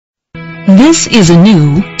This is a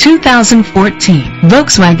new 2014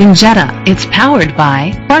 Volkswagen Jetta. It's powered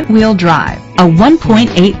by front-wheel drive, a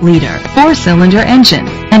 1.8-liter four-cylinder engine,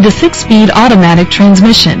 and a 6-speed automatic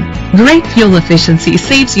transmission. Great fuel efficiency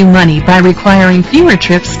saves you money by requiring fewer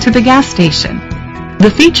trips to the gas station.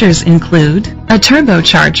 The features include a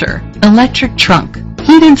turbocharger, electric trunk,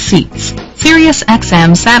 heated seats, Sirius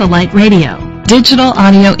XM satellite radio, digital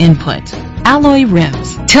audio input, alloy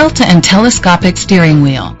rims, tilt and telescopic steering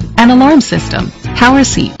wheel, an alarm system, power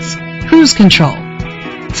seats, cruise control.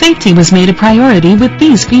 Safety was made a priority with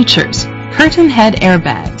these features: curtain head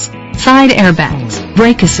airbags, side airbags,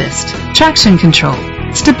 brake assist, traction control,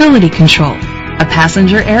 stability control, a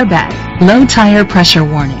passenger airbag, low tire pressure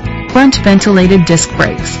warning, front ventilated disc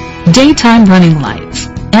brakes, daytime running lights,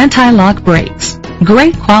 anti-lock brakes.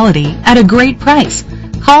 Great quality at a great price.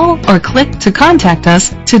 Call or click to contact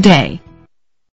us today.